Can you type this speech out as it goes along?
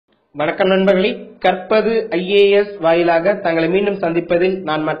வணக்கம் நண்பர்களே, கற்பது IAS வாயிலாக தங்களை மீண்டும் சந்திப்பதில்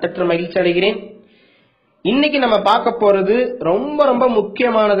நான் மற்றற்ற மகிழ்ச்சி அடைகிறேன். இன்னைக்கு நம்ம பார்க்க போறது ரொம்ப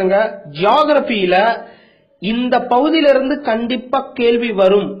முக்கியமானதுங்க. ஜியோகிராபியில இந்த பகுதியிலிருந்து கண்டிப்பா கேள்வி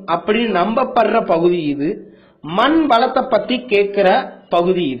வரும் அப்படின்னு நம்பப்படுற பகுதி இது. மண் வளத்தை பத்தி கேட்கிற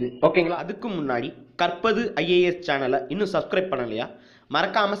பகுதி இது. ஓகேங்களா? அதுக்கு முன்னாடி கற்பது IAS சேனலை இன்னும் சப்ஸ்கிரைப் பண்ணலையா?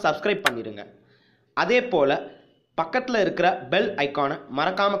 மறக்காம சப்ஸ்கிரைப் பண்ணிடுங்க. அதே போல பக்கத்தில் இருக்கிற பெல் ஐக்கானை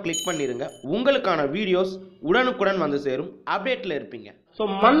மறக்காம கிளிக் பண்ணிருங்க. உங்களுக்கான வீடியோஸ் உடனுக்குடன் வந்து சேரும். அப்டேட்ல இருப்பீங்க. ஸோ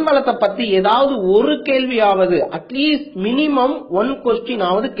மண் வளத்தை பத்தி ஏதாவது ஒரு கேள்வியாவது, அட்லீஸ்ட் மினிமம் 1 கொஸ்டின்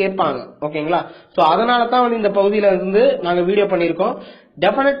ஆவது கேட்பாங்க. ஓகேங்களா? ஸோ அதனால தான் இந்த பகுதியில இருந்து நாங்க வீடியோ பண்ணியிருக்கோம்.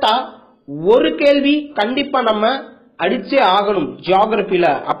 டெஃபினட்டா ஒரு கேள்வி கண்டிப்பா நம்ம அடிச்சே ஆகணும் ஜியோகிராபில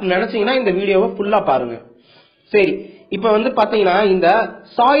அப்படின்னு நினைச்சீங்கன்னா இந்த வீடியோவை ஃபுல்லா பாருங்க. சரி, இப்ப பாத்தீங்கன்னா இந்த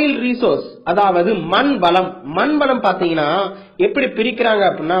சாயில் ரிசோர்ஸ், அதாவது மண் வளம் பாத்தீங்கன்னா எப்படி பிரிக்கிறாங்க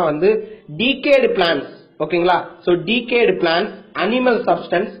அப்படின்னா டீகேடு பிளான்ட்ஸ். ஓகேங்களா? So decade plants, animal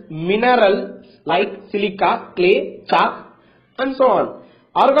substance, mineral like silica, clay, chalk and so on.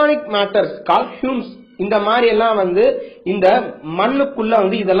 Organic matters கால் ஹியூம்ஸ். இந்த மாதிரி எல்லாம் இந்த மண்ணுக்குள்ள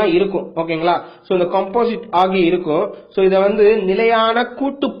இதெல்லாம் இருக்கும். ஓகேங்களா? சோ இந்த கம்போசிட் ஆகி இருக்கும். சோ இத நிலையான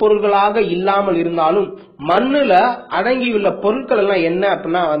கூட்டு பொருட்களாக இல்லாமல் இருந்தாலும் மண்ணுல அடங்கியுள்ள பொருட்கள் எல்லாம் என்ன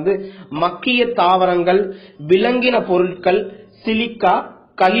அப்படின்னா மக்கிய தாவரங்கள், விலங்கின பொருட்கள், சிலிக்கா,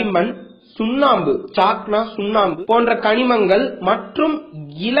 களிமண், சுண்ணாம்பு, சாக்னா சுண்ணாம்பு போன்ற கனிமங்கள் மற்றும்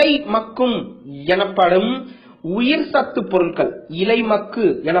இலை மக்கும் எனப்படும் உயிர் சத்து பொருட்கள், இலை மக்கு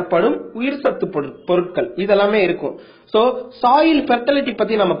எனப்படும் உயிர் சத்து பொருட்கள் இதெல்லாமே இருக்கும். சோ சாயில் ஃபெர்டிலிட்டி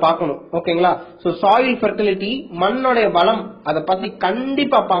பத்தி நம்ம பார்க்கணும். ஓகேங்களா? சோ சாயில் ஃபெர்டிலிட்டி, மண்ணோட வளம், அதை பத்தி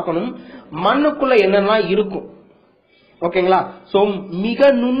கண்டிப்பா பார்க்கணும். மண்ணுக்குள்ள என்னெல்லாம் இருக்கும். ஓகேங்களா? சோ மிக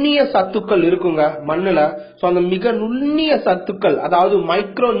நுண்ணிய சத்துக்கள் இருக்குங்க மண்ணுல. சோ அந்த மிக நுண்ணிய சத்துக்கள், அதாவது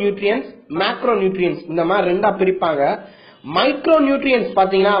மைக்ரோ நியூட்ரியன்ஸ், மேக்ரோ நியூட்ரியன்ஸ், இந்த மாதிரி ரெண்டா பிரிப்பாங்க. மைக்ரோ நியூட்ரியன்ஸ்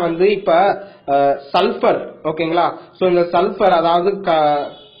பாத்தீங்கன்னா இப்ப சல்பர். ஓகேங்களா? சோ இந்த சல்பர் அதாவது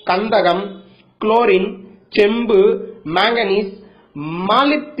கந்தகம், குளோரின், செம்பு, மேங்கனீஸ்,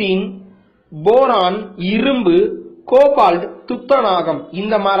 மாலிப்தீன், போரான், இரும்பு, கோபால்ட், துத்தநாகம்,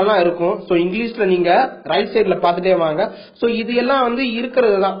 இந்த மாதிரிலாம் இருக்கும். சோ இங்கிலீஷ்ல நீங்க ரைட் சைட்ல பாத்துட்டே வாங்க. சோ இது எல்லாம்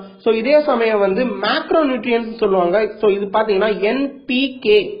இருக்கிறது தான். சோ இதே சமயம் மேக்ரோ நியூட்ரியன்ஸ் சொல்லுவாங்க. சோ இது பாத்தீங்கன்னா NPK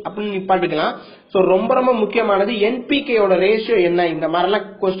அப்படின்னு நிப்பாட்டிக்கலாம். சோ ரொம்ப முக்கியமானது. NPK யோட ரேஷியோ என்ன, இந்த மாதிரிலாம்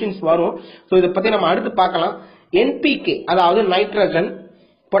கொஸ்டின்ஸ் வரும். சோ இதை பத்தி நம்ம அடுத்து பார்க்கலாம். NPK அதாவது நைட்ரஜன்,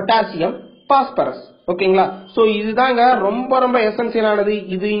 பொட்டாசியம், பாஸ்பரஸ். ஓகேங்களா? சோ இதுதாங்க ரொம்ப எசென்சியலானது.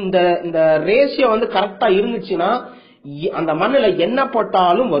 இது இந்த ரேஷியோ கரெக்டா இருந்துச்சுன்னா அந்த மண்ணுல என்ன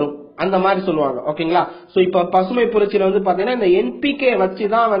போட்டாலும் வரும், அந்த மாதிரி சொல்லுவாங்க. ஓகேங்களா? சோ இப்ப பசுமை புரட்சியில பாத்தீங்கன்னா இந்த NPK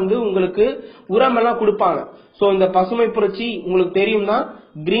வச்சுதான் உங்களுக்கு உரம் எல்லாம் கொடுப்பாங்க. சோ இந்த பசுமை புரட்சி உங்களுக்கு தெரியும் தான்,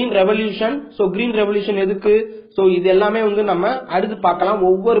 green revolution. So green revolution எதுக்கு? சோ இது எல்லாமே நம்ம அடுத்து பார்க்கலாம்.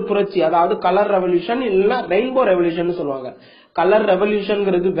 ஒவ்வொரு புரட்சி, அதாவது கலர் ரெவல்யூஷன் இல்ல ரெயின்போ ரெவல்யூஷன் சொல்லுவாங்க. கலர்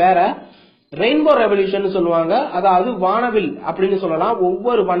ரெவல்யூஷன்ங்கிறது வேற, ரெயின்போ ரெவல்யூஷன் சொல்லுவாங்க. அதாவது வானவில் அப்படின்னு சொல்லலாம்.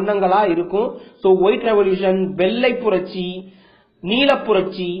 ஒவ்வொரு வண்ணங்களா இருக்கும். சோ ஒயிட் ரெவல்யூஷன், வெள்ளை புரட்சி, நீல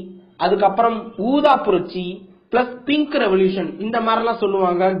புரட்சி, அதுக்கப்புறம் ஊதா புரட்சி, பிளஸ் பிங்க் ரெவல்யூஷன், இந்த மாதிரிலாம்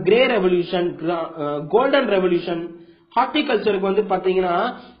சொல்லுவாங்க. Grey revolution, golden revolution. ஹார்டிகல்ச்சருக்கு பாத்தீங்கன்னா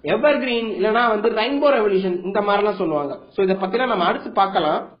எவர் கிரீன் இல்லனா ரெயின்போ ரெவல்யூஷன், இந்த மாதிரிலாம் சொல்லுவாங்க. சோ இத பத்தினா நம்ம அடுத்து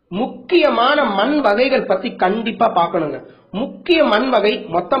பார்க்கலாம். முக்கியமான மண் வகைகள் பத்தி கண்டிப்பா பார்க்கணுங்க. முக்கிய மண் வகை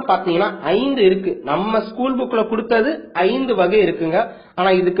மொத்தம் பாத்தீங்கன்னா 5 இருக்கு. நம்ம ஸ்கூல் புக்ல கொடுத்தது 5 வகை இருக்குங்க. ஆனா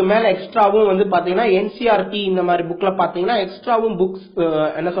இதுக்கு மேல எக்ஸ்ட்ராவும் பாத்தீங்கன்னா NCERT இந்த மாதிரி புக்ல பாத்தீங்கன்னா எக்ஸ்ட்ராவும் புக்ஸ்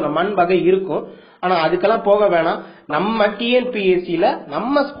என்ன சொல்ல மண் வகை இருக்கும். ஆனா அதுக்கெல்லாம் போக வேணாம். நம்ம TNPSCல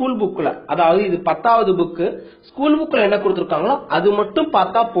நம்ம ஸ்கூல் புக்ல, அதாவது இது 10வது புக், ஸ்கூல் புக்ல என்ன கொடுத்திருக்காங்களோ அது மட்டும்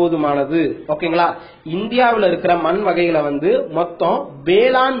பார்த்தா போதுமானது. ஓகேங்களா? இந்தியாவில் இருக்கிற மண் வகைகளை மொத்தம்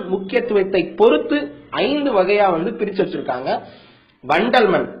வேளாண் முக்கியத்துவத்தை பொறுத்து 5 வகையா பிரிச்சு வச்சிருக்காங்க. வண்டல்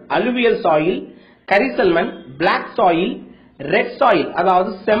மண், அலுவியல் சாயில், கரிசல் மண், பிளாக் சாயில், ரெட் சாயில் அதாவது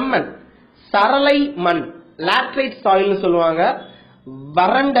செம்மண், சரளை மண், லாட்ரைட் சாயில் சொல்லுவாங்க,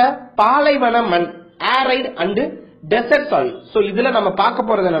 வறண்ட பாலைவன மண், alright and dessert soil. So இதுல நம்ம பார்க்க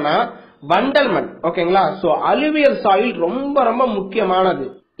போறது என்னன்னா வண்டல் மண். ஓகேங்களா? சோ அலுவியல் சாயில் ரொம்ப முக்கியமானது.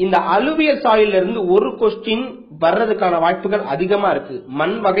 இந்த அலுவியல் சாயில இருந்து ஒரு கொஸ்டின் வர்றதுக்கான வாய்ப்புகள் அதிகமா இருக்கு.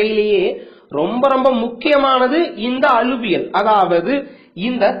 மண் வகையிலேயே ரொம்ப முக்கியமானது இந்த அலுவியல், அதாவது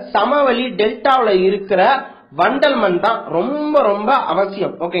இந்த சமவெளி டெல்டாவில இருக்கிற வண்டல் மண் தான் ரொம்ப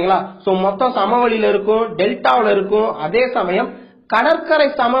அவசியம். ஓகேங்களா? சோ மொத்தம் சமவெளியில இருக்கும், டெல்டாவில இருக்கும், அதே சமயம் கடற்கரை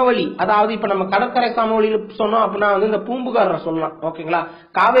சமவெளி, அதாவது இப்ப நம்ம கடற்கரை சமவெளியில சொன்னோம் அப்படின்னா வந்து இந்த பூம்புகார சொல்லலாம். ஓகேங்களா,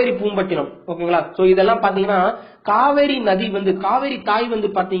 காவேரி பூம்பட்டினம். ஓகேங்களா, சோ இதெல்லாம் பாத்தீங்கன்னா காவேரி நதி வந்து காவேரி தாய் வந்து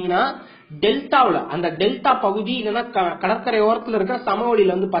பாத்தீங்கன்னா டெல்டாவில், அந்த டெல்டா பகுதி இல்லைன்னா கடற்கரை ஓரத்துல இருக்கிற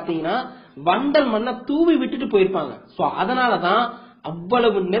சமவெளியில வந்து பாத்தீங்கன்னா வண்டல் மண்ணை தூவி விட்டுட்டு போயிருப்பாங்க. சோ அதனாலதான்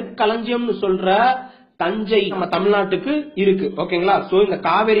அவ்வளவு நெற்களஞ்சியம்னு சொல்ற தஞ்சை நம்ம தமிழ்நாட்டுக்கு இருக்கு. ஓகேங்களா, சோ இந்த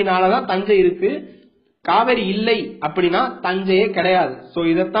காவேரினாலதான் தஞ்சை இருக்கு. காவேரி இல்லை அப்படின்னா தஞ்சையே கிடையாது. சோ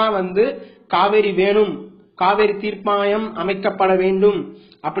இதத்தான் வந்து காவேரி வேணும், காவேரி தீர்ப்பாயம் அமைக்கப்பட வேண்டும்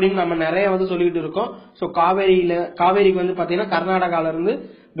அப்படின்னு நம்ம நிறைய வந்து சொல்லிட்டு இருக்கோம். சோ காவேரிக்கு வந்து பாத்தீங்கன்னா கர்நாடகால இருந்து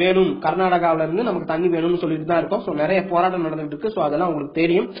வேணும், கர்நாடகாவில இருந்து நமக்கு தண்ணி வேணும்னு சொல்லிட்டு தான் இருக்கோம். சோ நிறைய போராட்டம் நடந்துட்டு இருக்கு. சோ அதெல்லாம் உங்களுக்கு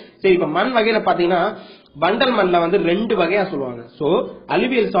தெரியும். சரி, இப்ப மண் வகையில பாத்தீங்கன்னா வண்டல் மண்ல வந்து 2 வகையா சொல்லுவாங்க. சோ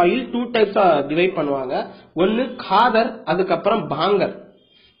அலுவியல் சாயில் 2 டைப்ஸா டிவைட் பண்ணுவாங்க. ஒன்னு காதர், அதுக்கப்புறம் பாங்கர்.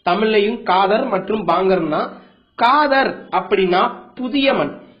 தமிழ்லையும் காதர் மற்றும் பாங்கர்னா, காதர் அப்படின்னா புதிய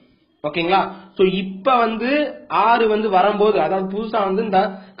மண். ஓகேங்களா, சோ இப்ப வந்து ஆறு வந்து வரும்போது, அதாவது புதுசா வந்து இந்த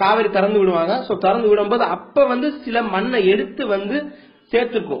காவிரி திறந்து விடுவாங்க. சோ திறந்து விடும்போது அப்ப வந்து சில மண்ணை எடுத்து வந்து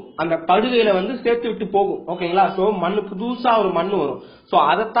சேர்த்துக்கும், அந்த படுகையில வந்து சேர்த்து விட்டு போகும். ஓகேங்களா, சோ மண்ணு புதுசா ஒரு மண்ணு வரும். சோ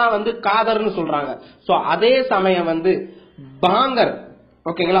அதத்தான் வந்து காதர்னு சொல்றாங்க. சோ அதே சமயம் வந்து பாங்கர்.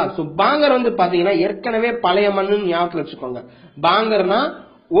 ஓகேங்களா, சோ பாங்கர் வந்து பாத்தீங்கன்னா ஏற்கனவே பழைய மண்ணு ஞாபகத்துல வச்சுக்கோங்க. பாங்கர்னா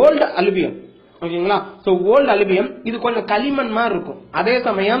ஓல்டு அலுவியம். ஓகேங்களா, சோ ஓல்டு அலுவியம் இது கொஞ்சம் களிமண் மாதிரி இருக்கும். அதே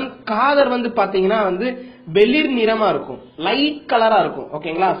சமயம் காதர் வந்து பாத்தீங்கன்னா வந்து வெளிர் நிறமா இருக்கும், லைட் கலரா இருக்கும்.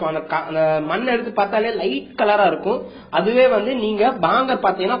 ஓகேங்களா, சோ அந்த மண் எடுத்து பார்த்தாலே லைட் கலரா இருக்கும். அதுவே வந்து நீங்க பாங்கர்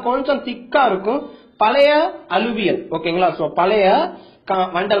பாத்தீங்கன்னா கொஞ்சம் திக்கா இருக்கும், பழைய அலுவியல். ஓகேங்களா, சோ பழைய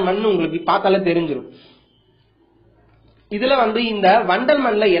வண்டல் மண் உங்களுக்கு பார்த்தாலே தெரிஞ்சிடும். இதுல வந்து இந்த வண்டல்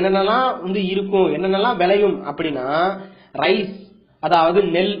மண்ல என்னென்னலாம் வந்து இருக்கும், என்னென்னலாம் விளையும் அப்படின்னா ரைஸ், அதாவது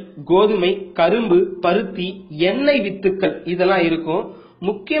நெல், கோதுமை, கரும்பு, பருத்தி, எண்ணெய் வித்துக்கள் இதெல்லாம் இருக்கும்.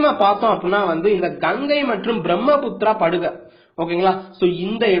 முக்கியமா பார்த்தோம் அப்படின்னா வந்து இந்த கங்கை மற்றும் பிரம்மபுத்திரா படுகை. ஓகேங்களா, சோ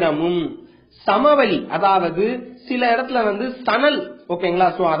இந்த இடமும் சமவெளி, அதாவது சில இடத்துல வந்து சணல். ஓகேங்களா,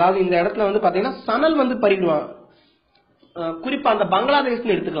 சோ அதாவது இந்த இடத்துல வந்து பாத்தீங்கன்னா சணல் வந்து பறிடுவாங்க. குறிப்பா அந்த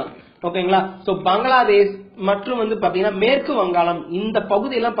பங்களாதேஷ்னு எடுத்துக்கலாம். ஓகேங்களா, சோ பங்களாதேஷ் மற்றும் வந்து பாத்தீங்கன்னா மேற்கு வங்காளம் இந்த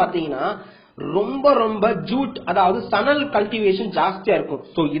பகுதியெல்லாம் பாத்தீங்கன்னா ரொம்ப ரொம்ப ஜூட், அதாவது சணல் கல்டிவேஷன் ஜாஸ்தியா இருக்கும்.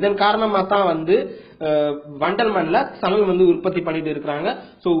 சோ இதன் காரணமா தான் வந்து வண்டல் மண்ல சணல் வந்து உற்பத்தி பண்ணிட்டு இருக்காங்க.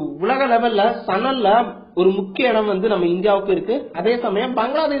 சோ உலக லெவல்ல சணல்ல ஒரு முக்கிய இடம் வந்து நம்ம இந்தியாவுக்கு இருக்கு. அதே சமயம்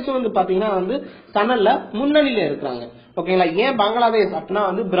பங்களாதேஷும் வந்து பாத்தீங்கன்னா வந்து சணல்ல முன்னணியில இருக்கிறாங்க. ஓகேங்களா, ஏன் பங்களாதேஷ் அப்படின்னா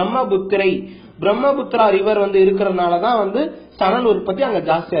வந்து பிரம்மபுத்திரா ரிவர் வந்து இருக்கிறதுனாலதான் வந்து சணல் உற்பத்தி அங்க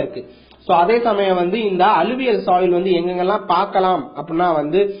ஜாஸ்தியா இருக்கு. சோ அதே சமயம் வந்து இந்த அலுவியல் சாயில் வந்து எங்கெங்கெல்லாம் பார்க்கலாம் அப்படின்னா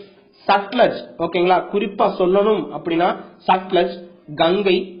வந்து சட்லஜ். ஓகேங்களா, குறிப்பா சொல்லணும் அப்படின்னா சட்லஜ்,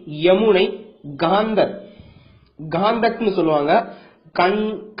 கங்கை, யமுனை, காந்தக்னு சொல்லுவாங்க,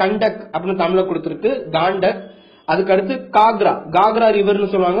 கண்டக் அப்படின்னு தமிழ்ல கொடுத்திருக்கு, காண்டக். அதுக்கு அடுத்து காக்ரா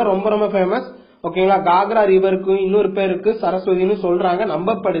ரிவர்னு சொல்லுவாங்க, ரொம்ப ரொம்ப ஃபேமஸ். ஓகேங்களா, காக்ரா ரிவருக்கு இன்னொரு பேருக்கு சரஸ்வதினு சொல்றாங்க,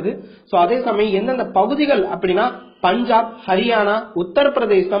 நம்பப்படுது. சோ அதே சமயம் எந்தெந்த பகுதிகள் அப்படின்னா பஞ்சாப், ஹரியானா,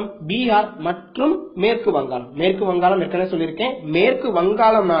 உத்தரப்பிரதேசம், பீகார் மற்றும் மேற்கு வங்காளம் ஏற்கனவே சொல்லியிருக்கேன். மேற்கு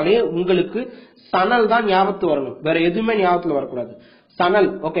வங்காளம்னாலே உங்களுக்கு சணல் தான் ஞாபகத்து வரணும், வேற எதுவுமே ஞாபகத்துல வரக்கூடாது, சணல்.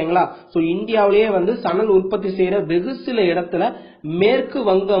 ஓகேங்களா, சோ இந்தியாவிலேயே வந்து சணல் உற்பத்தி செய்யற வெகு சில இடத்துல மேற்கு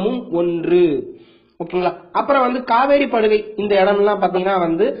வங்கமும் ஒன்று. ஓகேங்களா, அப்புறம் வந்து காவேரி படுகை இந்த இடம் எல்லாம் பாத்தீங்கன்னா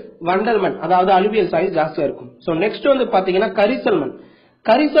வந்து வண்டல் மண், அதாவது அலுவியல் சாயில் ஜாஸ்தியா இருக்கும். சோ நெக்ஸ்ட் வந்து பாத்தீங்கன்னா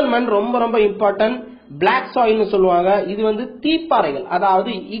கரிசல் மண் ரொம்ப ரொம்ப இம்பார்ட்டன்ட். பிளாக் சாயில்னு சொல்லுவாங்க. இது வந்து தீப்பாறைகள்,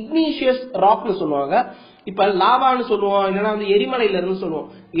 அதாவது இக்னீஷியஸ் ராக்னு சொல்லுவாங்க. இப்ப லாவான்னு சொல்லுவோம், இல்லைன்னா வந்து எரிமலையில இருந்து சொல்லுவோம்.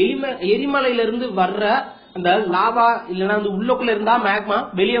 எரிமலையில இருந்து வர்ற அந்த லாவா, இல்லைன்னா வந்து உள்ளுக்குள்ள இருந்தா மேக்மா,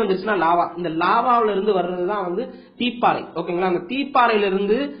 வெளியே வந்துருச்சுன்னா லாவா. இந்த லாவாவில இருந்து வர்றதுதான் வந்து தீப்பாறை. ஓகேங்களா, அந்த தீப்பாறையில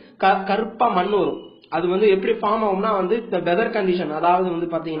இருந்து கருப்பா மண் வரும். அது வந்து எப்படி ஃபார்ம் ஆகும்னா வந்து இந்த வெதர் கண்டிஷன், அதாவது வந்து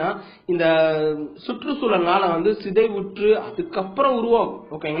பாத்தீங்கன்னா இந்த சுற்றுச்சூழல்னால வந்து சிதைவுற்று அதுக்கப்புறம் உருவாகும்.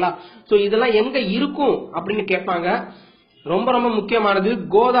 ஓகேங்களா, சோ இதெல்லாம் எங்க இருக்கும் அப்படின்னு கேட்பாங்க. ரொம்ப ரொம்ப முக்கியமானது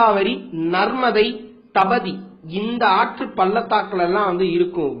கோதாவரி, நர்மதை, தபதி இந்த ஆற்று பள்ளத்தாக்கள் எல்லாம் வந்து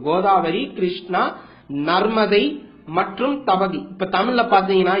இருக்கும். கோதாவரி, கிருஷ்ணா, நர்மதை மற்றும் தபதி. இப்ப தமிழ்ல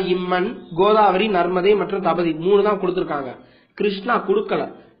பாத்தீங்கன்னா இம்மன், கோதாவரி, நர்மதை மற்றும் தபதி 3 தான் கொடுத்திருக்காங்க, கிருஷ்ணா கொடுக்கல.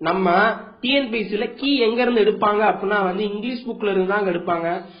 நம்ம டிஎன்பிஎஸ்சில கீ எங்க இருந்து எடுப்பாங்க அப்படின்னா வந்து இங்கிலீஷ் புக்ல இருந்து தான் எடுப்பாங்க.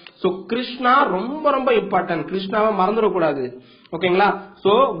 சோ கிருஷ்ணா ரொம்ப ரொம்ப இம்பார்ட்டன்ட், கிருஷ்ணாவை மறந்துடக்கூடாது. ஓகேங்களா?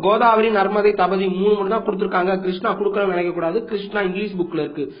 சோ கோதாவரி, நர்மதை, தபதி 3 மட்டும் தான் கொடுத்திருக்காங்க. கிருஷ்ணா கொடுக்கறவங்க நினைக்க கூடாது. கிருஷ்ணா இங்கிலீஷ் புக்ல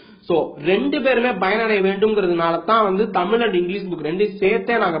இருக்கு. சோ 2 பேருமே பயனடைய வேண்டும்ங்கிறதுனால தான் வந்து தமிழ் அண்ட் இங்கிலீஷ் புக் 2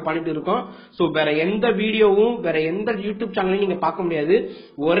 சேர்த்தே நாங்க பண்ணிட்டு இருக்கோம். சோ வேற எந்த வீடியோவும் வேற எந்த யூடியூப் சேனலையும் நீங்க பார்க்க முடியாது.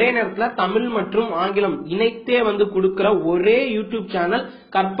 ஒரே நேரத்துல தமிழ் மற்றும் ஆங்கிலம் இணைத்தே வந்து கொடுக்கிற ஒரே யூடியூப் சேனல்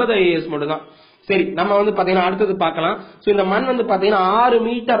கற்பது ஐஏஎஸ் மட்டும் தான். சரி, நம்ம வந்து பாத்தீங்கன்னா அடுத்தது பார்க்கலாம். சோ இந்த மண் வந்து பாத்தீங்கன்னா 6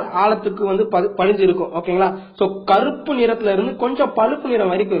 மீட்டர் ஆழத்துக்கு வந்து படிஞ்சு இருக்கும். ஓகேங்களா? சோ கருப்பு நிறத்துல இருந்து கொஞ்சம் பழுப்பு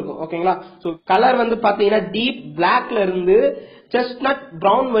நிறம் வரைக்கும் இருக்கும். ஓகேங்களா? சோ கலர் வந்து பாத்தீங்கன்னா டீப் பிளாக்ல இருந்து செஸ்ட்நட்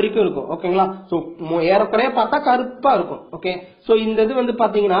பிரவுன் வரைக்கும் இருக்கும். ஓகேங்களா? சோ ஏறக்குறைய பார்த்தா கருப்பா இருக்கும். ஓகே, சோ இந்த இது வந்து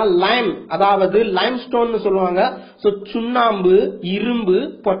பாத்தீங்கன்னா லைம், அதாவது லைம் ஸ்டோன் சொல்லுவாங்க. சோ சுண்ணாம்பு, இரும்பு,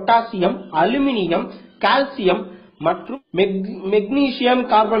 பொட்டாசியம், அலுமினியம், கால்சியம் மற்றும் மெக்னீசியம்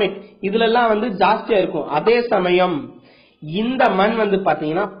கார்பனேட் இதுல எல்லாம் வந்து ஜாஸ்தியா இருக்கும். அதே சமயம் இந்த மண் வந்து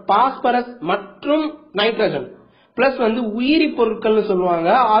பாத்தீங்கன்னா பாஸ்பரஸ் மற்றும் நைட்ரஜன் பிளஸ் வந்து உயிரி பொருட்கள் சொல்லுவாங்க,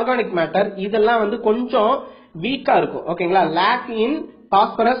 ஆர்கானிக் மேட்டர், இதெல்லாம் வந்து கொஞ்சம் வீக்கா இருக்கும். ஓகேங்களா? லேக் இன்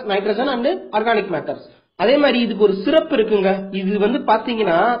phosphorus, nitrogen and organic matters. அதே மாதிரி இதுக்கு ஒரு சிறப்பு இருக்குங்க. இது வந்து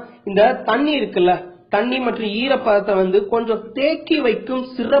பாத்தீங்கன்னா இந்த தண்ணி இருக்குல்ல, தண்ணி மற்றும் ஈரப்பதத்தை வந்து கொஞ்சம் தேக்கி வைக்கும்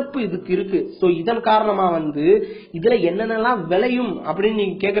சிறப்பு இதுக்கு இருக்கு. சோ இதன் காரணமா வந்து இதுல என்னென்னலாம் விளையும் அப்படின்னு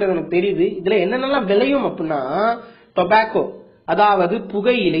நீங்க கேக்குறது எனக்கு தெரியுது. இதுல என்னென்னலாம் விளையும் அப்படின்னா டொபாக்கோ, அதாவது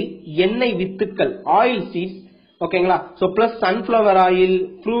புகையிலை, எண்ணெய் வித்துக்கள், ஆயில் சீட்ஸ். ஓகேங்களா? So plus sunflower oil,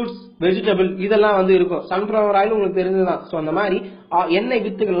 fruits, vegetable இதெல்லாம் வந்து இருக்கும். சன்ஃபிளவர் ஆயில் உங்களுக்கு தெரிஞ்சதுதான். சோ அந்த மாதிரி எண்ணெய்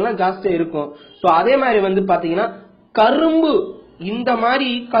வித்துக்கள் எல்லாம் ஜாஸ்தியா இருக்கும். சோ அதே மாதிரி வந்து பாத்தீங்கன்னா கரும்பு, இந்த மாதிரி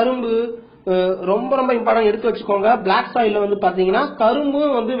கரும்பு ரொம்ப ரொம்ப இம்பார்ட்டன் எடுத்து வச்சுக்கோங்க. பிளாக் சாயில்ல வந்து பாத்தீங்கன்னா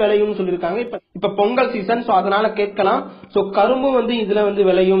கரும்பும் வந்து விளையும் சொல்லிருக்காங்க. இப்ப பொங்கல் சீசன், சோ அதனால கேட்கலாம். சோ கரும்பும் வந்து இதுல வந்து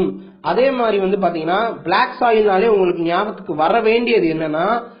விளையும். அதே மாதிரி வந்து பாத்தீங்கன்னா பிளாக் சாயில்னாலே உங்களுக்கு ஞாபகத்துக்கு வர வேண்டியது என்னன்னா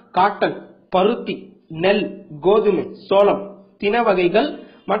காட்டன், பருத்தி, நெல், கோதுமை, சோளம், தின வகைகள்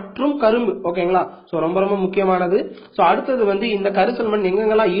மற்றும் கரும்பு. ஓகேங்களா? சோ ரொம்ப ரொம்ப முக்கியமானது. சோ அடுத்தது வந்து இந்த கரிசல் மண்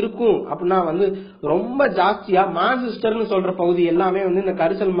எங்கெங்கெல்லாம் இருக்கும் அப்படின்னா வந்து ரொம்ப ஜாஸ்தியா மான்செஸ்டர்னு சொல்ற பகுதி எல்லாமே வந்து இந்த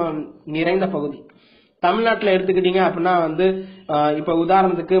கரிசல் மண் நிறைந்த பகுதி. தமிழ்நாட்டுல எடுத்துக்கிட்டீங்க அப்படின்னா வந்து இப்ப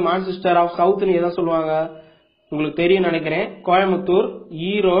உதாரணத்துக்கு மான்செஸ்டர் ஆஃப் சவுத்னு எதை சொல்லுவாங்க உங்களுக்கு தெரியும் நினைக்கிறேன். கோயம்புத்தூர்,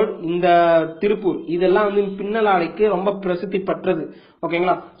 ஈரோடு, இந்த திருப்பூர் இதெல்லாம் வந்து பின்னல் ஆடைக்கு ரொம்ப பிரசித்தி பெற்றது.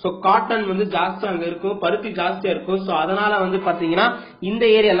 ஓகேங்களா? சோ காட்டன் வந்து ஜாஸ்தியா அங்க இருக்கும், பருத்தி ஜாஸ்தியா இருக்கும். சோ அதனால வந்து பாத்தீங்கன்னா இந்த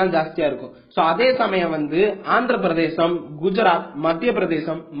ஏரியா எல்லாம் ஜாஸ்தியா இருக்கும். சோ அதே சமயம் வந்து ஆந்திர பிரதேசம், குஜராத், மத்திய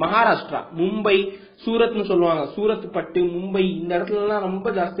பிரதேசம், மகாராஷ்டிரா, மும்பை, சூரத்னு சொல்லுவாங்க, சூரத் பட்டு, மும்பை இந்த இடத்துல எல்லாம் ரொம்ப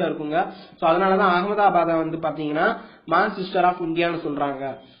ஜாஸ்தியா இருக்குங்க. சோ அதனாலதான் அகமதாபாத வந்து பாத்தீங்கன்னா மான்செஸ்டர் ஆஃப் இந்தியான்னு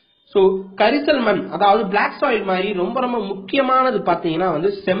சொல்றாங்க. சோ கரிசல் மண், அதாவது பிளாக் சாயில் மாதிரி ரொம்ப ரொம்ப முக்கியமானது பாத்தீங்கன்னா வந்து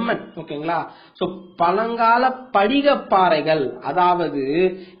செம்மண். ஓகேங்களா? சோ பழங்கால படிக பாறைகள், அதாவது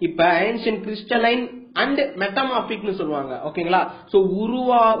இப்ப ஏன்ஷியன்ட் கிறிஸ்டலைன் அண்ட் மெட்டமார்பிக்னு சொல்லுவாங்க. ஓகேங்களா? சோ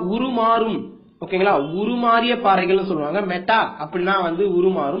உருமாறும், ஓகேங்களா, உருமாறிய பாறைகள் சொல்லுவாங்க. மெட்டா அப்படின்னா வந்து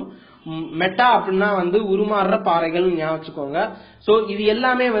உருமாறும், மெட்டா அப்படின்னா வந்து உருமாறுற பாறைகள் ஞாபகம் வச்சுக்கோங்க. சோ இது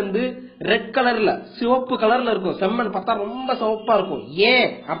எல்லாமே வந்து ரெட் கலர்ல, சிவப்பு கலர்ல இருக்கும். செம்மண் பார்த்தா ரொம்ப சிவப்பா இருக்கும். ஏன்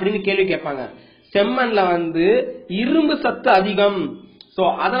அப்படின்னு கேள்வி கேட்பாங்க. செம்மண்ல வந்து இரும்பு சத்து அதிகம். சோ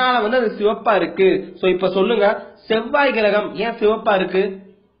அதனால வந்து அது சிவப்பா இருக்கு. சோ இப்ப சொல்லுங்க, செவ்வாய் கிரகம் ஏன் சிவப்பா இருக்கு?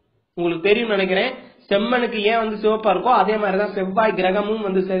 உங்களுக்கு தெரியும் நினைக்கிறேன். செம்மனுக்கு ஏன் வந்து சிவப்பா இருக்கோ அதே மாதிரிதான் செவ்வாய் கிரகமும்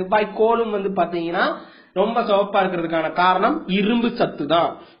வந்து, செவ்வாய் கோளும் வந்து பாத்தீங்கன்னா ரொம்ப சிவப்பா இருக்கிறதுக்கான காரணம் இரும்பு சத்து தான்.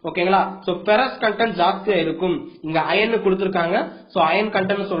 ஓகேங்களா? சோ ஃபெரஸ் கண்டென்ட் ஜாஸ்தியா இருக்கும். இங்க அயன் கொடுத்திருக்காங்க. சோ அயன்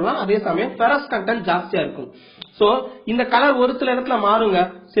கண்டென்ட் சொல்லலாம். அதே சமயம் ஃபெரஸ் கண்டென்ட் ஜாஸ்தியா இருக்கும். சோ இந்த கலர் ஒரு சில இடத்துல மாறுங்க.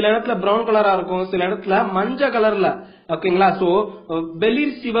 சில இடத்துல பிரவுன் கலரா இருக்கும், சில இடத்துல மஞ்சள் கலர்ல. ஓகேங்களா? சோ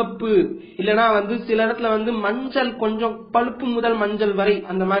வெளிர் சிவப்பு, இல்லனா வந்து சில இடத்துல வந்து மஞ்சள், கொஞ்சம் பழுப்பு முதல் மஞ்சள் வரை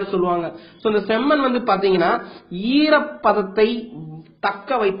அந்த மாதிரி சொல்லுவாங்க. சோ இந்த செம்மண் வந்து பாத்தீங்கன்னா ஈரப்பதத்தை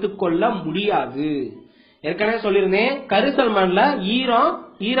தக்க வைத்துக் கொள்ள முடியாது. ஏற்கனவே சொல்லியிருந்தேன், கரிசல் மண்ல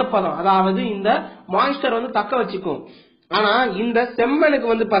ஈரப்பதம், அதாவது இந்த மாய்ஸ்டர் வந்து தக்க வச்சுக்கும். ஆனா இந்த செம்மனுக்கு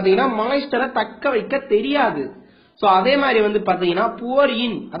வந்து பாத்தீங்கன்னா மாய்ஸ்டரை தக்க வைக்க தெரியாது. சோ அதே மாதிரி வந்து பாத்தீங்கன்னா புவர்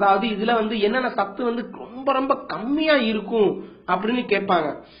இன், அதாவது இதுல வந்து என்னென்ன சத்து வந்து ரொம்ப ரொம்ப கம்மியா இருக்கும் அப்படின்னு கேட்பாங்க.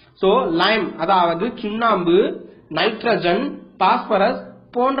 சோ லைம், அதாவது சுண்ணாம்பு, நைட்ரஜன், பாஸ்பரஸ்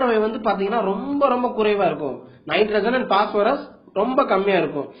போன்றவை வந்து பாத்தீங்கன்னா ரொம்ப ரொம்ப குறைவா இருக்கும். நைட்ரஜன் அண்ட் பாஸ்பரஸ் ரொம்ப கம்மியா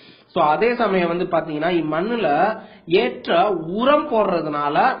இருக்கும். சோ அதே சமயம் வந்து பாத்தீங்கன்னா மண்ணுல ஏற்ற உரம்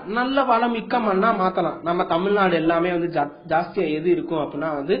போடுறதுனால நல்ல வளமிக்க மண்ணா மாத்தலாம். நம்ம தமிழ்நாடு எல்லாமே வந்து ஜாஸ்தியா எது இருக்கும்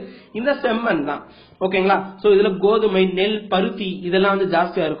அப்படின்னா வந்து இந்த செம்மண் தான். ஓகேங்களா? சோ இதுல கோதுமை, நெல், பருத்தி இதெல்லாம் வந்து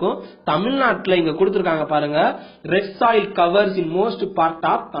ஜாஸ்தியா இருக்கும். தமிழ்நாட்டுல இங்க கொடுத்திருக்காங்க பாருங்க, red soil covers in most part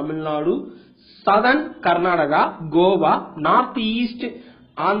of Tamil Nadu, southern Karnataka, Goa, north east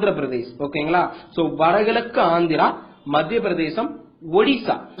Andhra Pradesh. ஓகேங்களா? சோ வடகிழக்கு ஆந்திரா, மத்திய பிரதேசம்,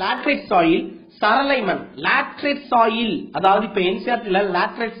 ஒடிசா. லாட்ரைட் சாயில், சரளை மண். லாட்ரைட் சாயில் அதாவது இப்ப என்சிஆர்டில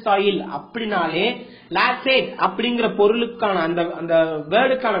லாட்ரைட் சாயில் அப்படின்னாலே லாட்ரைட் அப்படிங்கிற பொருளுக்கான அந்த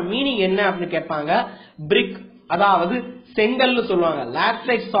வேர்டுக்கான மீனிங் என்ன அப்படின்னு கேட்பாங்க. பிரிக் அதாவது செங்கல்னு சொல்லுவாங்க.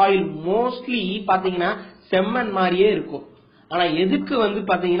 லாட்ரைட் சாயில் மோஸ்ட்லி பாத்தீங்கன்னா செம்மண் மாதிரியே இருக்கும். ஆனா எதுக்கு வந்து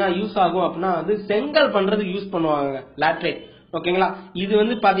பாத்தீங்கன்னா யூஸ் ஆகும் அப்படின்னா வந்து செங்கல் பண்றதுக்கு யூஸ் பண்ணுவாங்க லாட்ரைட். ஓகேங்களா? இது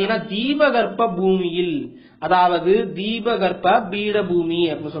வந்து பாத்தீங்கன்னா தீபகற்ப பூமியில், அதாவது தீபகற்ப பீடபூமி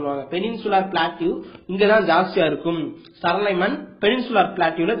அப்படின்னு சொல்லுவாங்க. பெனின்சுலார் பிளாட்டியூ இங்கதான் ஜாஸ்தியா இருக்கும். சரளை மண் பெனின்சுலார்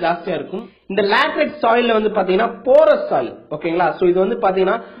பிளாட்டியூல ஜாஸ்தியா இருக்கும். இந்த லாட்ரைட் சாயில்ல வந்து பாத்தீங்கன்னா போரஸ் சாயில். ஓகேங்களா? சோ இது வந்து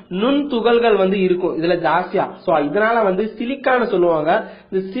பாத்தீங்கன்னா நுண் துகள்கள் வந்து இருக்கும் இதுல ஜாஸ்தியா. சோ இதனால வந்து சிலிக்கான்னு சொல்லுவாங்க.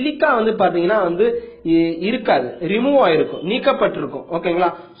 இந்த சிலிக்கா வந்து பாத்தீங்கன்னா வந்து இருக்காது, ரிமூவ் ஆயிருக்கும், நீக்கப்பட்டிருக்கும். ஓகேங்களா?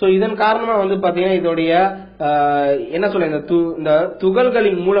 சோ இதன் காரணமா வந்து பாத்தீங்கன்னா இதோடைய என்ன சொல்ல இந்த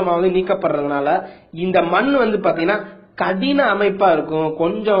துகள்களின் மூலமா வந்து நீக்கப்படுறதுனால இந்த மண் வந்து பாத்தீங்கன்னா கடின அமைப்பா இருக்கும்.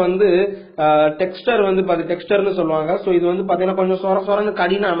 கொஞ்சம் வந்து டெக்ஸ்டர் வந்து டெக்ஸ்டர்னு சொல்லுவாங்க. சோ இது வந்து பாத்தீங்கன்னா கொஞ்சம் சொரன்னு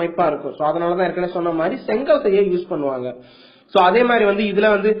கடின அமைப்பா இருக்கும். சோ அதனாலதான் ஏற்கனவே சொன்ன மாதிரி செங்கல் செய்ய யூஸ் பண்ணுவாங்க. சோ அதே மாதிரி வந்து இதுல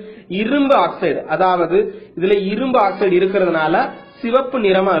வந்து இரும்பு ஆக்சைடு, அதாவது இதுல இரும்பு ஆக்சைடு இருக்கிறதுனால சிவப்பு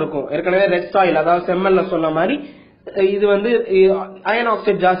நிறமா இருக்கும். ஏற்கனவே ரெட் சாயில் அதாவது செம்மல்ல சொன்ன மாதிரி இது வந்து அயன்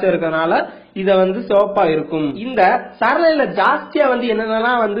ஆக்சைடு ஜாஸ்தியா இருக்கிறதுனால இத வந்து சிவப்பா இருக்கும். இந்த சரளையில ஜாஸ்தியா வந்து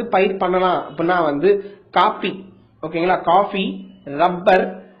என்னென்னலாம் வந்து பயிர் பண்ணலாம் அப்படின்னா வந்து காபி. ஓகேங்களா? காஃபி, ரப்பர்,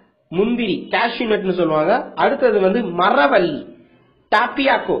 முந்திரி, கேஷ்யூ நட்னு சொல்லுவாங்க. அடுத்தது வந்து மரவள்ளி,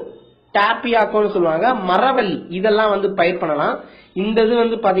 டாப்பியாக்கோன்னு சொல்லுவாங்க, மரவள்ளி இதெல்லாம் வந்து பயிர் பண்ணலாம். இந்த இது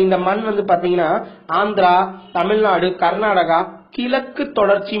வந்து இந்த மண் வந்து பாத்தீங்கன்னா ஆந்திரா, தமிழ்நாடு, கர்நாடகா, கிழக்கு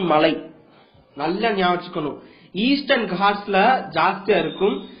தொடர்ச்சி மலை, நல்ல ஞாபகம், ஈஸ்டர்ன் காட்ஸ்ல ஜாஸ்தியா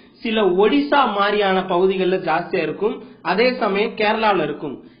இருக்கும். சில ஒடிசா மாதிரியான பகுதிகளில் ஜாஸ்தியா இருக்கும். அதே சமயம் கேரளாவில்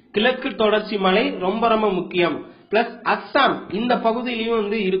இருக்கும். கிழக்கு தொடர்ச்சி மலை ரொம்ப ரொம்ப முக்கியம். பிளஸ் அஸ்ஸாம் இந்த பகுதியிலயும்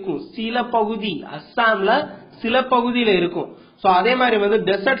வந்து இருக்கும். சில பகுதி அஸ்ஸாம்ல சில பகுதியில இருக்கும். சோ அதே மாதிரி வந்து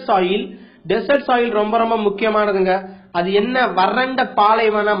டெசர்ட் சாயில் ரொம்ப ரொம்ப முக்கியமானதுங்க. அது என்ன? வறண்ட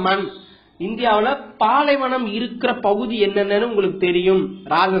பாலைவன மண். இந்தியாவுல பாலைவனம் இருக்கிற பகுதி என்னன்னு உங்களுக்கு தெரியும்.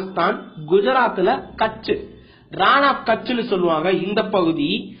 ராஜஸ்தான், குஜராத்ல கட்ச், ரான் ஆப் கட்ச்னு சொல்லுவாங்க இந்த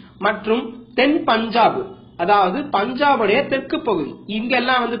பகுதி, மற்றும் தென் பஞ்சாப் அதாவது பஞ்சாபுடைய தெற்கு பகுதி. இங்க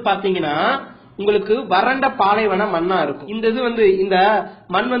எல்லாம் வந்து பாத்தீங்கன்னா உங்களுக்கு வறண்ட பாலைவன மண்ணா இருக்கும். இந்த இது வந்து இந்த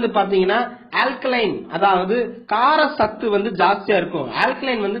மண் வந்து பாத்தீங்கன்னா ஆல்கலைன் அதாவது கார சத்து வந்து ஜாஸ்தியா இருக்கும்.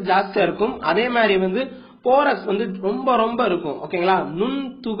 ஆல்கலைன் வந்து ஜாஸ்தியா இருக்கும். அதே மாதிரி வந்து போரஸ் வந்து ரொம்ப ரொம்ப இருக்கும். ஓகேங்களா? நுண்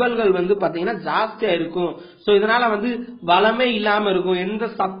துகள்கள் வந்து பாத்தீங்கன்னா ஜாஸ்தியா இருக்கும். சோ இதனால வந்து வளமே இல்லாம இருக்கும், எந்த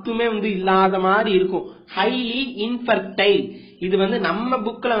சத்துமே வந்து இல்லாத மாதிரி இருக்கும். ஹைலி இன்ஃபர்டைல், இது வந்து நம்ம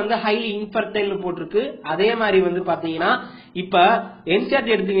புக்ல வந்து ஹைலி இன்ஃபர்டைல் போட்டிருக்கு. அதே மாதிரி வந்து பாத்தீங்கன்னா இப்ப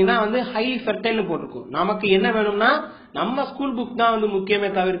என்சிஆர்டி எடுத்தீங்கன்னா வந்து ஹைலி ஃபெர்டைல் போட்டிருக்கும். நமக்கு என்ன வேணும்னா நம்ம ஸ்கூல் புக் தான் வந்து முக்கியமே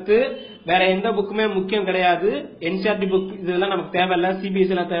தவிர்த்து வேற எந்த புக்குமே முக்கியம் கிடையாது. என்சிஆர்டி புக் இதெல்லாம் நமக்கு தேவையில்ல,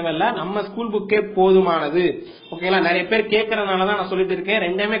 சிபிஎஸ்சி எல்லாம் தேவையில்ல, நம்ம ஸ்கூல் புக்கே போதுமானது. ஓகேங்களா? நிறைய பேர் கேட்கறதுனாலதான் நான் சொல்லிட்டு இருக்கேன்.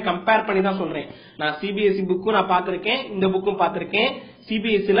 ரெண்டுமே கம்பேர் பண்ணி தான் சொல்றேன். நான் சிபிஎஸ்சி புக்கும் நான் பாத்திருக்கேன், இந்த புக்கும் பாத்திருக்கேன்.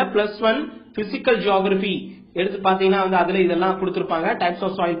 சிபிஎஸ்சில +1 பிசிக்கல் ஜியோகிராபி எடுத்து பாத்தீங்கன்னா வந்து அதுல இதெல்லாம் கொடுத்திருப்பாங்க. டைப்ஸ்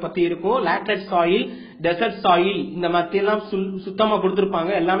ஆஃப் சாயில் பத்தி இருக்கும். லாட்ரைட் சாயில், டெசர்ட் சாயில் இந்த மாதிரி எல்லாம் சுத்தமா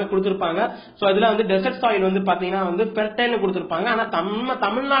கொடுத்திருப்பாங்க, எல்லாமே கொடுத்திருப்பாங்க. சோ அதுல வந்து டெசர்ட் சாயில் வந்து பாத்தீங்கன்னா வந்து ஃபெர்டைல் கொடுத்திருப்பாங்க. ஆனா நம்ம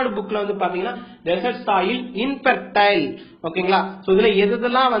தமிழ்நாடு புக்ல வந்து பாத்தீங்கன்னா டெசர்ட் சாயில் இன்ஃபெர்டைல். ஓகேங்களா? சோ இதுல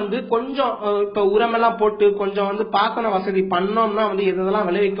எதெல்லாம் வந்து கொஞ்சம் இப்ப உரமெல்லாம் போட்டு கொஞ்சம் வந்து பாசன வசதி பண்ணோம்னா வந்து எதெல்லாம்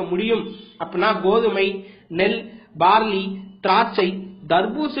விளைவிக்க முடியும் அப்படின்னா கோதுமை, நெல், பார்லி, திராட்சை,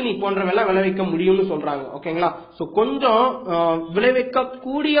 தர்பூசணி போன்றவெல்லாம் விளைவிக்க முடியும்னு சொல்றாங்க. ஓகேங்களா? சோ கொஞ்சம் விளைவிக்க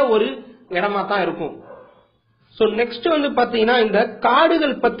கூடிய ஒரு இடமா தான் இருக்கும். சோ நெக்ஸ்ட் வந்து பாத்தீங்கன்னா இந்த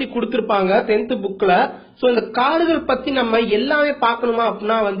காடுகள் பத்தி கொடுத்திருப்பாங்க 10th புக்ல. சோ இந்த காடுகள் பத்தி நம்ம எல்லாமே பார்க்கணுமா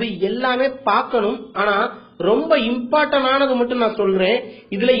அப்படின்னா வந்து எல்லாமே பார்க்கணும். ஆனா ரொம்ப இம்பார்ட்டன்டானது மட்டும் நான் சொல்றேன்.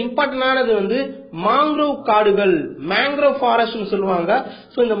 இதுல இம்பார்ட்டன்டானது வந்து மாங்க்ரோவ் காடுகள், மேங்க்ரோவ் ஃபாரஸ்ட் சொல்லுவாங்க.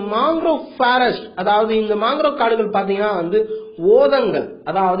 சோ இந்த மாங்க்ரோவ் ஃபாரஸ்ட் அதாவது இந்த மாங்க்ரோவ் காடுகள் பாத்தீங்கன்னா வந்து ஓதங்கள்,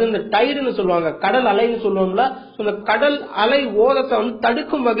 அதாவது இந்த டைடுன்னு சொல்லுவாங்க, கடல் அலைன்னு சொல்லுவோம்ல. இந்த கடல் அலை ஓதத்தை வந்து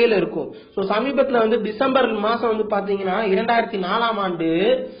தடுக்கும் வகையில இருக்கும். சோ சமீபத்துல வந்து டிசம்பர் மாசம் வந்து பாத்தீங்கன்னா 2004ஆம் ஆண்டு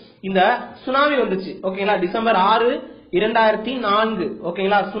இந்த சுனாமி வந்துச்சு. ஓகேங்களா? டிசம்பர் 6, 2004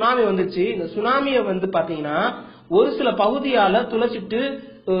 ஓகேங்களா சுனாமி வந்துச்சு. இந்த சுனாமியை வந்து பாத்தீங்கன்னா ஒரு சில பகுதியால துளைச்சிட்டு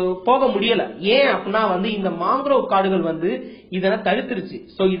போக முடியல. ஏன் அப்படின்னா வந்து இந்த மாங்க்ரோவ் காடுகள் வந்து இதனை தடுத்துருச்சு.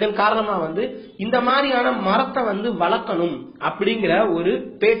 சோ இதன் காரணமா வந்து இந்த மாதிரியான மரத்தை வந்து வளர்க்கணும் அப்படிங்கிற ஒரு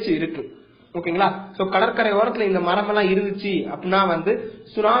பேச்சு இருக்கு ஓகேங்களா. சோ கடற்கரை ஓரத்துல இந்த மரம் எல்லாம் இருந்துச்சு அப்படின்னா வந்து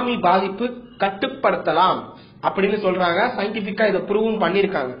சுனாமி பாதிப்பு கட்டுப்படுத்தலாம் அப்படின்னு சொல்றாங்க. சயின்டிபிக்கா இதை ப்ரூவும்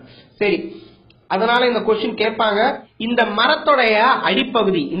பண்ணிருக்காங்க. சரி, அதனால இந்த கொஸ்டின் கேட்பாங்க, இந்த மரத்தோடைய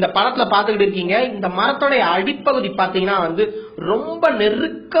அடிப்பகுதி இந்த படத்துல பாத்துக்கிட்டு இருக்கீங்க. இந்த மரத்தோடைய அடிப்பகுதி பாத்தீங்கன்னா வந்து ரொம்ப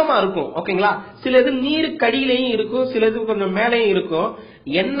நெருக்கமா இருக்கும் ஓகேங்களா. சிலது நீருக்கடியிலையும் இருக்கும், சிலது கொஞ்சம் மேலையும் இருக்கும்.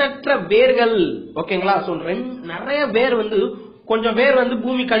 எண்ணற்ற வேர்கள் ஓகேங்களா. சொல்றேன், நிறைய வேர் வந்து கொஞ்சம் வேர் வந்து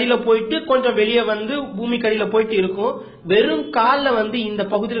பூமி கடியில போயிட்டு கொஞ்சம் வெளியே வந்து பூமி கடியில போயிட்டு இருக்கும். வெறும் கால்ல வந்து இந்த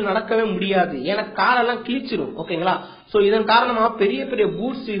பகுதியில் நடக்கவே முடியாது, ஏன்னா காலெல்லாம் கிழிச்சிரும் ஓகேங்களா. சோ இதன் காரணமா பெரிய பெரிய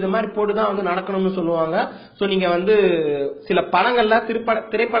பூட்ஸ் இது மாதிரி போட்டுதான் வந்து நடக்கணும்னு சொல்லுவாங்க. சோ நீங்க வந்து சில படங்கள்ல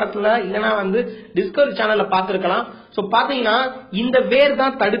திரைப்படத்துல இல்லைன்னா வந்து டிஸ்கவரி சேனல்ல பாத்துருக்கலாம். சோ பாத்தீங்கன்னா இந்த வேர்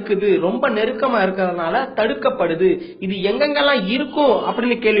தான் தடுக்குது, ரொம்ப நெருக்கமா இருக்கிறதுனால தடுக்கப்படுது. இது எங்கெங்கெல்லாம் இருக்கும்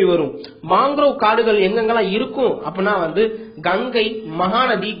அப்படின்னு கேள்வி வரும். மாங்க்ரோவ் காடுகள் எங்கெங்கெல்லாம் இருக்கும் அப்படின்னா வந்து கங்கை,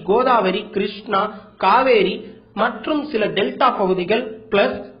 மகாநதி, கோதாவரி, கிருஷ்ணா, காவேரி மற்றும் சில டெல்டா பகுதிகள்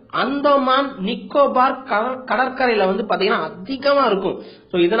பிளஸ் அந்தமான் நிக்கோபார் கடற்கரையில வந்து பாத்தீங்கன்னா அதிகமா இருக்கும்.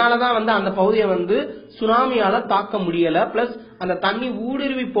 சோ இதனாலதான் வந்து அந்த பகுதியை வந்து சுனாமியால தாக்க முடியல, பிளஸ் அந்த தண்ணி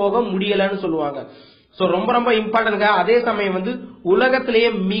ஊடுருவி போக முடியலன்னு சொல்லுவாங்க. சோ ரொம்ப ரொம்ப இம்பார்ட்டன்ட். அதே சமயம் வந்து உலகத்திலேயே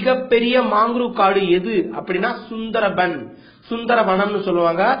மிகப்பெரிய மாங்க்ரோவ் காடு எது அப்படின்னா சுந்தரவனம்னு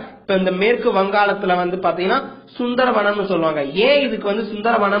சொல்லுவாங்க. இப்ப இந்த மேற்கு வங்காளத்துல வந்து பாத்தீங்கன்னா சுந்தரவனம்னு சொல்லுவாங்க. ஏன் இதுக்கு வந்து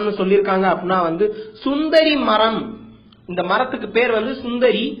சுந்தரவனம்னு சொல்லிருக்காங்க அப்படின்னா வந்து சுந்தரி மரம், இந்த மரத்துக்கு பேர் வந்து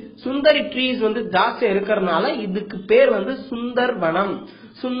சுந்தரி ட்ரீஸ் வந்து ஜாஸ்தியா இருக்கிறதுனால இதுக்கு பேர் வந்து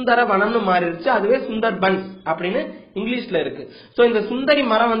சுந்தரவனம்னு மாறிடுச்சு. அதுவே சுந்தர்பன்ஸ் அப்படின்னு இங்கிலீஷ்ல இருக்கு. சோ இந்த சுந்தரி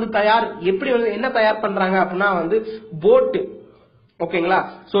மரம் வந்து எப்படி வந்து என்ன தயார் பண்றாங்க அப்படின்னா வந்து போட் ஓகேங்களா.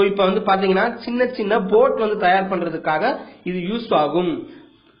 சோ இப்ப வந்து பாத்தீங்கன்னா சின்ன சின்ன போட் வந்து தயார் பண்றதுக்காக இது யூஸ் ஆகும்.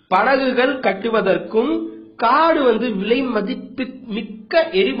 படகுகள் கட்டுவதற்கும் காடு வந்து விலை மதிப்பு மிக்க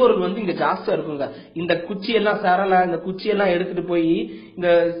எரிபொருள் வந்து இங்க ஜாஸ்தியா இருக்குங்க. இந்த குச்சி எல்லாம் இந்த குச்சி எல்லாம் எடுத்துட்டு போய் இந்த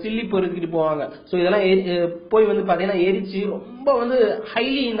சில்லி பொறுக்கிட்டு போவாங்க. சோ இதெல்லாம் போய் வந்து பாத்தீங்கன்னா எரிச்சு ரொம்ப வந்து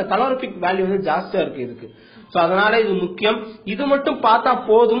ஹைலி இந்த கலோரிபிக் வேல்யூ வந்து ஜாஸ்தியா இருக்கு இதுக்கு. சோ அதனால இது முக்கியம். இது மட்டும் பார்த்தா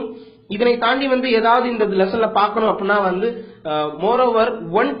போதும். இதனை தாண்டி வந்து ஏதாவது இந்த லெசன்ல பாக்கணும் அப்படின்னா வந்து மோரோவர்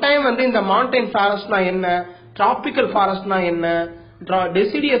ஒன் டைம் வந்து இந்த மவுண்டைன் ஃபாரஸ்ட்னா என்ன, டிராபிக்கல் ஃபாரஸ்ட்னா என்ன,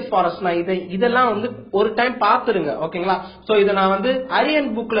 டெசிடியஸ் ஃபாரஸ்ட்னா இதெல்லாம் வந்து ஒரு டைம் பாத்துருங்க ஓகேங்களா. சோ இதை நான் வந்து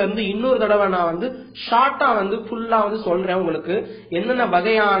அரியன் புக்ல இருந்து இன்னொரு தடவை நான் வந்து ஷார்ட்டா வந்து ஃபுல்லா வந்து சொல்றேன் உங்களுக்கு என்னென்ன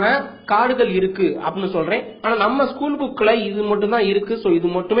வகையான காடுகள் இருக்கு அப்படின்னு சொல்றேன். ஆனா நம்ம ஸ்கூல் புக்ல இது மட்டும் தான் இருக்கு. சோ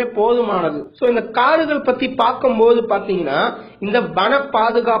இது மட்டுமே போதுமானது. சோ இந்த காடுகள் பத்தி பார்க்கும்போது பாத்தீங்கன்னா இந்த வன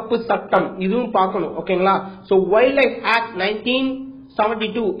பாதுகாப்பு சட்டம் இதுவும் பார்க்கணும் ஓகேங்களா. சோ வைல்ட் லைஃப் ஆக்ட்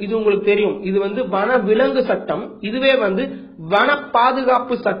 1972 இது உங்களுக்கு தெரியும். இது வந்து வன விலங்கு சட்டம், இதுவே வந்து வன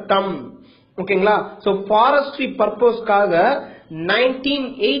பாதுகாப்பு சட்டம் ஓகேங்களா. சோ ஃபாரஸ்ட்ரி பர்பஸ்க்காக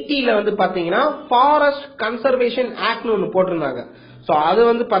 1980ல வந்து பாத்தீங்கன்னா ஃபாரஸ்ட் கன்சர்வேஷன் ஆக்ட்னு ஒன்னு போட்டிருந்தாங்க. சோ அது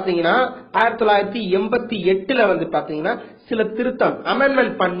வந்து பாத்தீங்கன்னா 1988ல வந்து பாத்தீங்கன்னா சில திருத்தம்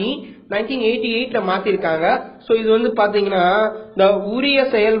அமெண்ட்மெண்ட் பண்ணி 1988ல மாத்திருக்காங்க. சோ இது வந்து பாத்தீங்கன்னா இந்த உரிய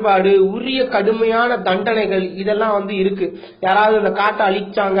செயல்பாடு, உரிய கடுமையான தண்டனைகள் இதெல்லாம் வந்து இருக்கு. யாராவது இந்த காட்டை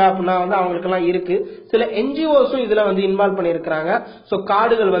அழிச்சாங்க அப்படின்னா வந்து அவங்களுக்கு எல்லாம் இருக்கு. சில என்ஜிஓஸும் இதுல வந்து இன்வால்வ் பண்ணிருக்காங்க. சோ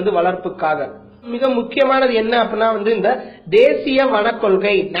காடுகள் வந்து வளர்ப்புக்காக மிக முக்கியமானது என்ன அப்படின்னா வந்து இந்த தேசிய வன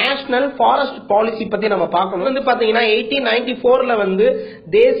கொள்கை, நேஷனல் ஃபாரஸ்ட் பாலிசி பத்தி நம்ம பார்க்கணும். வந்து பாத்தீங்கன்னா 1894ல வந்து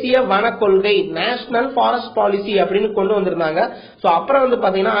தேசிய வன கொள்கை, நேஷனல் ஃபாரஸ்ட் பாலிசி அப்படின்னு கொண்டு வந்திருந்தாங்க. சோ அப்புறம் வந்து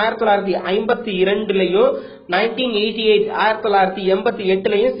பாத்தீங்கன்னா 1952லயும்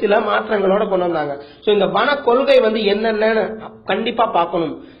 1988 சில மாற்றங்களோட கொண்டு வந்தாங்க. சோ இந்த வன கொள்கை வந்து என்னென்னு கண்டிப்பா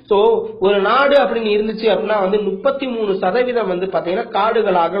பார்க்கணும். சோ ஒரு நாடு அப்படின்னு இருந்துச்சு அப்படின்னா வந்து 33% வந்து பாத்தீங்கன்னா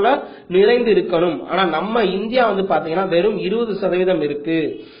காடுகளாக நிறைந்து இருக்கணும். ஆனா நம்ம இந்தியா வந்து பாத்தீங்கன்னா வெறும் 20% இருக்கு.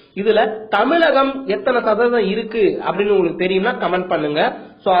 இதுல தமிழகம் எத்தனை சதவீதம் இருக்கு அப்படின்னு உங்களுக்கு தெரியும்னா கமெண்ட் பண்ணுங்க.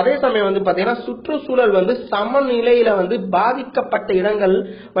 சோ அதே சமயம் வந்து பாத்தீங்கன்னா சுற்றுச்சூழல் வந்து சமநிலையில வந்து பாதிக்கப்பட்ட இடங்கள்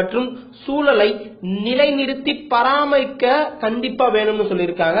மற்றும் சூழலை நிலைநிறுத்தி பராமரிக்க கண்டிப்பா வேணும்னு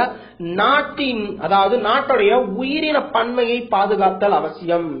சொல்லியிருக்காங்க. நாட்டுடைய உயிரின பன்மையை பாதுகாத்தல்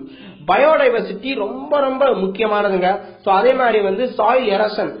அவசியம். பயோடைவர்சிட்டி ரொம்ப ரொம்ப முக்கியமானதுங்க. சோ அதே மாதிரி வந்து சாயில்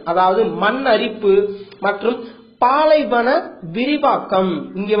எரஷன், அதாவது மண் அரிப்பு மற்றும் பாலைவன விரிவாக்கம்.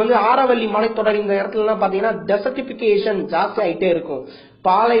 இங்க வந்து ஆரவல்லி மலைத்தொடர் இந்த இடத்துல பாத்தீங்கன்னா டெசர்டிபிகேஷன் ஜாஸ்தி ஆயிட்டே இருக்கும்.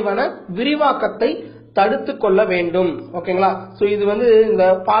 பாலைவன விரிவாக்கத்தை தடுத்து கொள்ள வேண்டும். ஓகேங்களா? சோ இது வந்து இந்த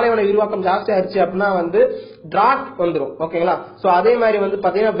பாலைவன விரிவாக்கம் ஜாஸ்தி ஆயிடுச்சு அப்படின்னா வந்து டிராட் வந்துடும். ஓகேங்களா? சோ அதே மாதிரி வந்து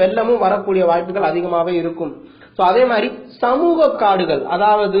பாத்தீங்கன்னா வெள்ளமும் வரக்கூடிய வாய்ப்புகள் அதிகமாவே இருக்கும். சோ அதே மாதிரி சமூக காடுகள்,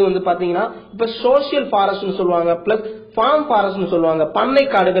 அதாவது வந்து பாத்தீங்கன்னா இப்ப சோசியல் ஃபாரஸ்ட்னு சொல்லுவாங்க, பிளஸ் ஃபார்ம் ஃபாரஸ்ட்னு சொல்லுவாங்க, பண்ணை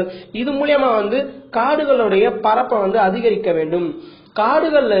காடுகள். இது மூலியமா வந்து காடுகளுடைய பரப்பை வந்து அதிகரிக்க வேண்டும்.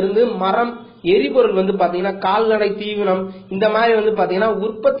 காடுகள்ல இருந்து மரம், எரிபொருள் வந்து பாத்தீங்கன்னா கால்நடை தீவனம் இந்த மாதிரி வந்து பாத்தீங்கன்னா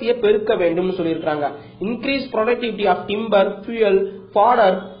உற்பத்தியை பெருக்க வேண்டும் சொல்லியிருக்காங்க. Increase productivity of timber, fuel,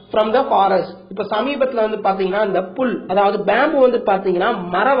 fodder from the forest. இப்ப சமீபத்துல வந்து பாத்தீங்கன்னா இந்த புல், அதாவது பேம்பு வந்து பாத்தீங்கன்னா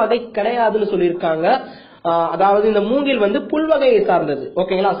மர வகை கிடையாதுன்னு சொல்லியிருக்காங்க. அதாவது இந்த மூங்கில் வந்து புல் வகையை சார்ந்தது.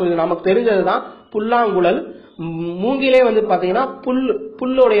 ஓகேங்களா? சோ இது நமக்கு தெரிஞ்சதுதான். புல்லாங்குழல், மூங்கிலே வந்து பாத்தீங்கன்னா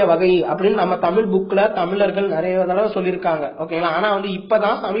புல்லுடைய வகை அப்படின்னு நம்ம தமிழ் புக்ல தமிழர்கள் நிறைய தடவை சொல்லியிருக்காங்க. ஓகேங்களா? ஆனா வந்து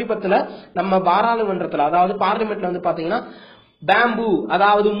இப்பதான் சமீபத்துல நம்ம பாராளுமன்றத்துல, அதாவது பார்லிமெண்ட்ல வந்து பாத்தீங்கன்னா பேம்பு,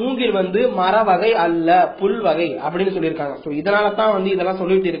 அதாவது மூங்கில் வந்து மர வகை அல்ல, புல் வகை அப்படின்னு சொல்லியிருக்காங்க. சோ இதனாலதான் வந்து இதெல்லாம்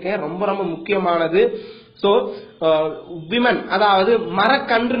சொல்லிட்டு இருக்கேன். ரொம்ப ரொம்ப முக்கியமானது. சோ விமன், அதாவது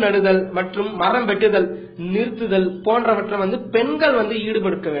மரக்கன்று நடுதல் மற்றும் மரம் வெட்டுதல், நிறுத்துதல் போன்றவற்றை வந்து பெண்கள் வந்து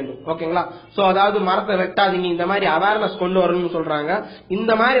ஈடுபடுத்த வேண்டும். ஓகேங்களா? சோ அதாவது மரத்தை வெட்டாதீங்க, இந்த மாதிரி அவேர்னஸ் கொண்டு வரணும்னு சொல்றாங்க.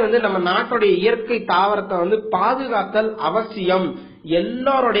 இந்த மாதிரி வந்து நம்ம நாட்டுடைய இயற்கை தாவரத்தை வந்து பாதுகாத்தல் அவசியம்,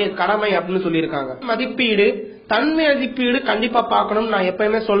 எல்லாருடைய கடமை அப்படின்னு சொல்லியிருக்காங்க. மதிப்பீடு, தன்மை மதிப்பீடு கண்டிப்பா பார்க்கணும். நான்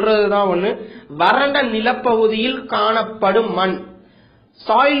எப்பயுமே சொல்றதுதான் ஒண்ணு. வறண்ட நிலப்பகுதியில் காணப்படும் மண்,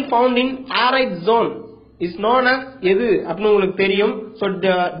 soil found in arid zone is known as எது அப்படின்னு உங்களுக்கு தெரியும். So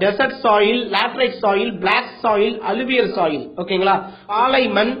dessert soil, laterite soil, black soil, alluvial soil. ஓகேங்களா? பாலை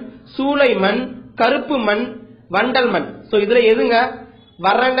மண், சூளை மண், கருப்பு மண், வண்டல் மண். சோ இதுல எதுங்க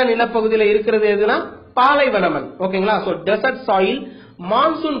வறண்ட நிலப்பகுதியில இருக்கிறது எதுனா பாலைவன மண். ஓகேங்களா? So dessert soil,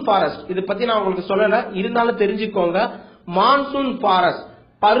 monsoon forest. இதை பத்தி நான் உங்களுக்கு சொல்லல, இருந்தாலும் தெரிஞ்சுக்கோங்க. மான்சூன் ஃபாரஸ்ட்,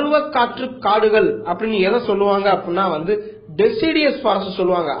 பருவ காற்று காடுகள் அப்படின்னு எதை சொல்லுவாங்க அப்படின்னா வந்து டெசிடியஸ் ஃபாரஸ்ட்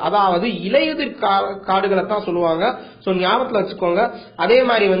சொல்லுவாங்க, அதாவது இலையுதிர் காடுகளை தான் சொல்லுவாங்க. சோ ஞாபகத்துல வச்சுக்கோங்க. அதே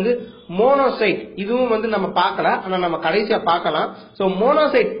மாதிரி வந்து மோனோசைட், இதுவும் வந்து நம்ம பார்க்கல, ஆனா நம்ம கடைசியா பார்க்கலாம். சோ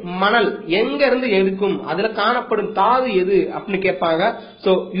மோனோசைட் மணல் எங்க இருந்து எடுக்கும், அதுல காணப்படும் தாது எது அப்படின்னு கேட்பாங்க.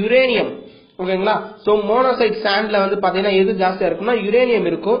 So uranium. ஓகேங்களா? சோ மோனோசைட் சாண்ட்ல வந்து பாத்தீங்கன்னா எது ஜாஸ்தியா இருக்கும்னா யுரேனியம்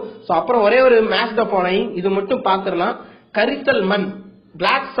இருக்கும். சோ அப்புறம் ஒரே ஒரு மேக்டோபோனைன், இது மட்டும் பாத்துடலாம். கரிசல் மண்,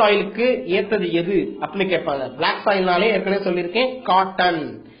 பிளாக் சாயிலுக்கு ஏத்தது எது அப்படின்னு கேட்பாங்க. பிளாக் சாயில்னாலே ஏற்கனவே சொல்லியிருக்கேன், காட்டன்.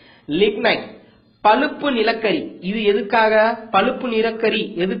 லிக்னைட், பழுப்பு நிலக்கரி. இது எதுக்காக? பழுப்பு நிலக்கரி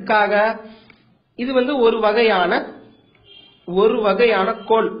எதுக்காக? இது வந்து ஒரு வகையான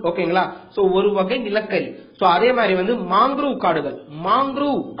கோல். ஓகேங்களா? சோ ஒரு வகை நிலக்கரி. சோ அதே மாதிரி வந்து மாங்க்ரூவ் காடுகள்.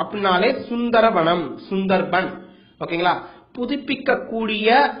 மாங்க்ரூவ் அப்படின்னாலே சுந்தரவனம், சுந்தர்பன். ஓகேங்களா? புதுப்பிக்க கூடிய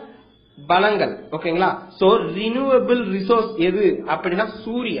பலங்கள். ஓகேங்களா? சோ ரினியூவபிள் ரிசோர்ஸ் எது அப்படின்னா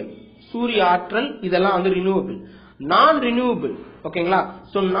சூரிய ஆற்றல், இதெல்லாம் வந்து ரினியூவபிள். நான் ரினியூவபிள். ஓகேங்களா?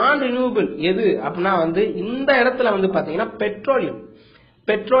 சோ நான் ரினியூவபிள் எது அப்படின்னா வந்து இந்த இடத்துல வந்து பாத்தீங்கன்னா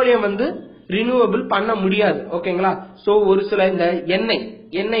பெட்ரோலியம் வந்து ரினியூவபிள் பண்ண முடியாது. ஓகேங்களா? சோ ஒரு சில இந்த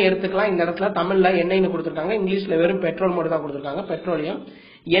எண்ணெய் எடுத்துக்கலாம். இந்த இடத்துல தமிழ்ல எண்ணெய்னு கொடுத்திருக்காங்க, இங்கிலீஷ்ல வெறும் பெட்ரோல் மட்டும் தான் கொடுத்திருக்காங்க. பெட்ரோலியம்,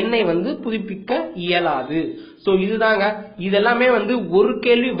 எண்ணெய் வந்து புதுப்பிக்க இயலாது. சோ இதுதாங்க. இதெல்லாமே வந்து ஒரு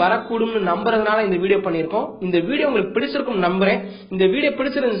கேள்வி வரக்கூடும் நம்புறதுனால இந்த வீடியோ பண்ணிருக்கோம். இந்த வீடியோ உங்களுக்கு பிடிச்சிருக்கும் நம்புறேன். இந்த வீடியோ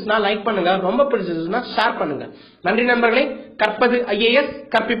பிடிச்சிருந்துச்சுன்னா லைக் பண்ணுங்க, ரொம்ப பிடிச்சிருந்துச்சுன்னா ஷேர் பண்ணுங்க. நன்றி நண்பர்களே. கற்பது IAS,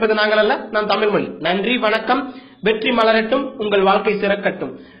 கற்பிப்பது நாங்கள் அல்ல, நான் தமிழ் மொழி. நன்றி, வணக்கம். வெற்றி மலரட்டும், உங்கள் வாழ்க்கை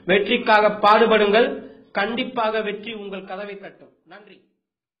சிறக்கட்டும். வெற்றிக்காக பாடுபடுங்கள், கண்டிப்பாக வெற்றி உங்கள் கதவை தட்டும். நன்றி.